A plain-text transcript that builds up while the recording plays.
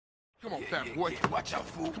Come on, fat boy. Yeah. Watch out,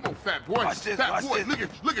 fool. Come on, fat boy. Watch this, fat watch boy, this.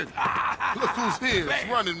 look at. Look who's here. It's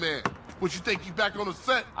Running Man. What, you think you back on the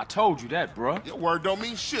set? I told you that, bruh. Your word don't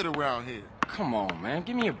mean shit around here. Come on, man.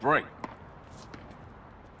 Give me a break.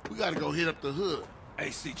 We gotta go hit up the hood. Hey,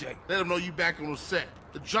 CJ. Let them know you back on the set.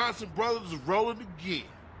 The Johnson brothers is rolling again.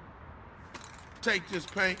 Take this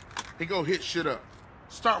paint and go hit shit up.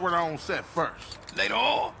 Start with our own set first. Later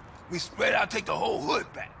on, we spread out, take the whole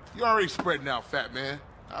hood back. You already spreading out, fat man.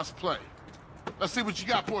 Let's play. Let's see what you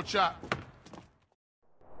got, poor chop.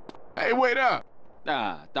 Hey, wait up.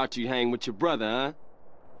 Ah, thought you'd hang with your brother, huh?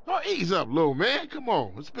 Oh, ease up, little man. Come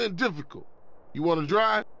on. It's been difficult. You want to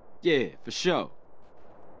drive? Yeah, for sure.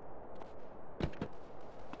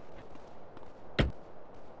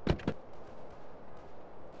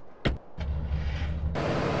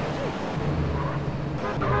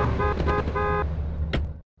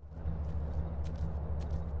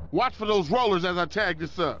 Watch for those rollers as I tag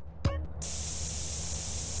this up.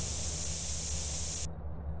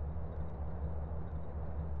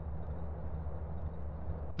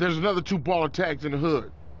 There's another 2 baller tags in the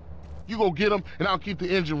hood. You go get them, and I'll keep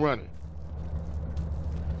the engine running.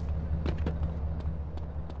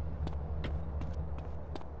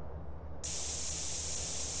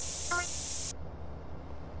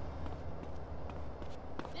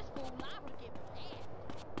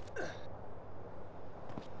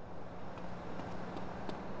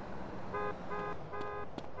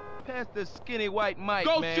 Pass the skinny white mic,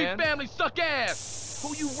 Ghost man. Street family suck ass!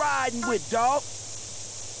 Who you riding with, dog?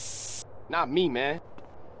 Not me, man.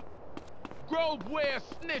 Grove wear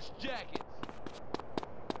snitch jackets.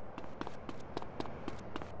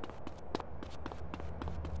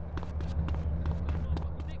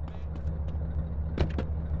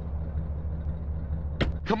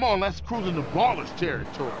 Come on, let's cruise into ballers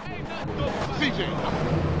territory.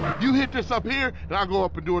 CJ, you hit this up here, and I'll go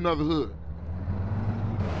up and do another hood.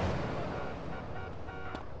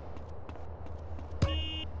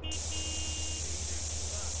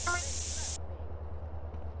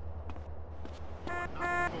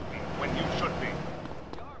 When you should be.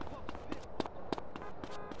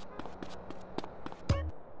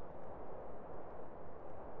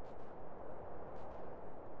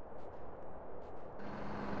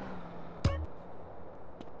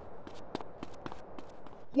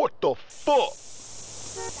 What the fuck?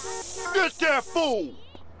 Get that fool!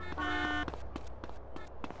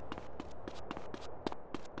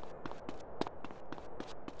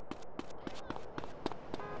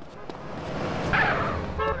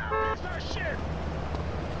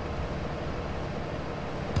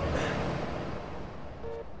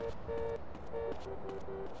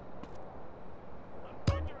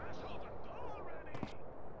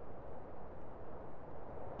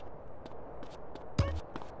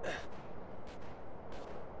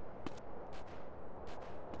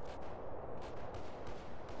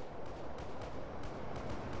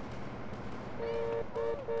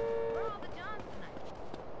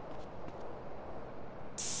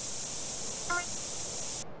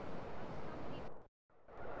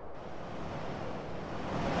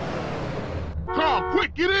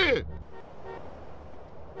 Quick, get in!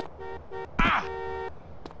 Ah!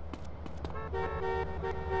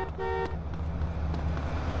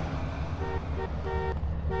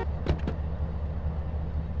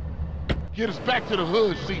 Get us back to the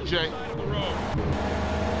hood, CJ.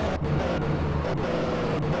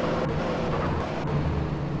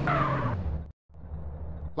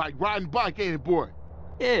 Like riding bike, ain't it, boy?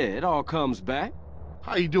 Yeah, it all comes back.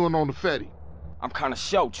 How you doing on the Fetty? I'm kinda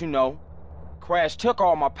short, you know. Crash took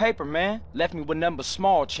all my paper, man. Left me with nothing but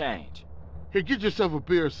small change. Here, get yourself a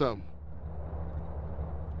beer or something.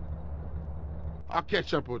 I'll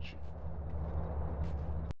catch up with you.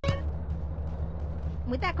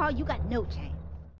 With that call, you got no change.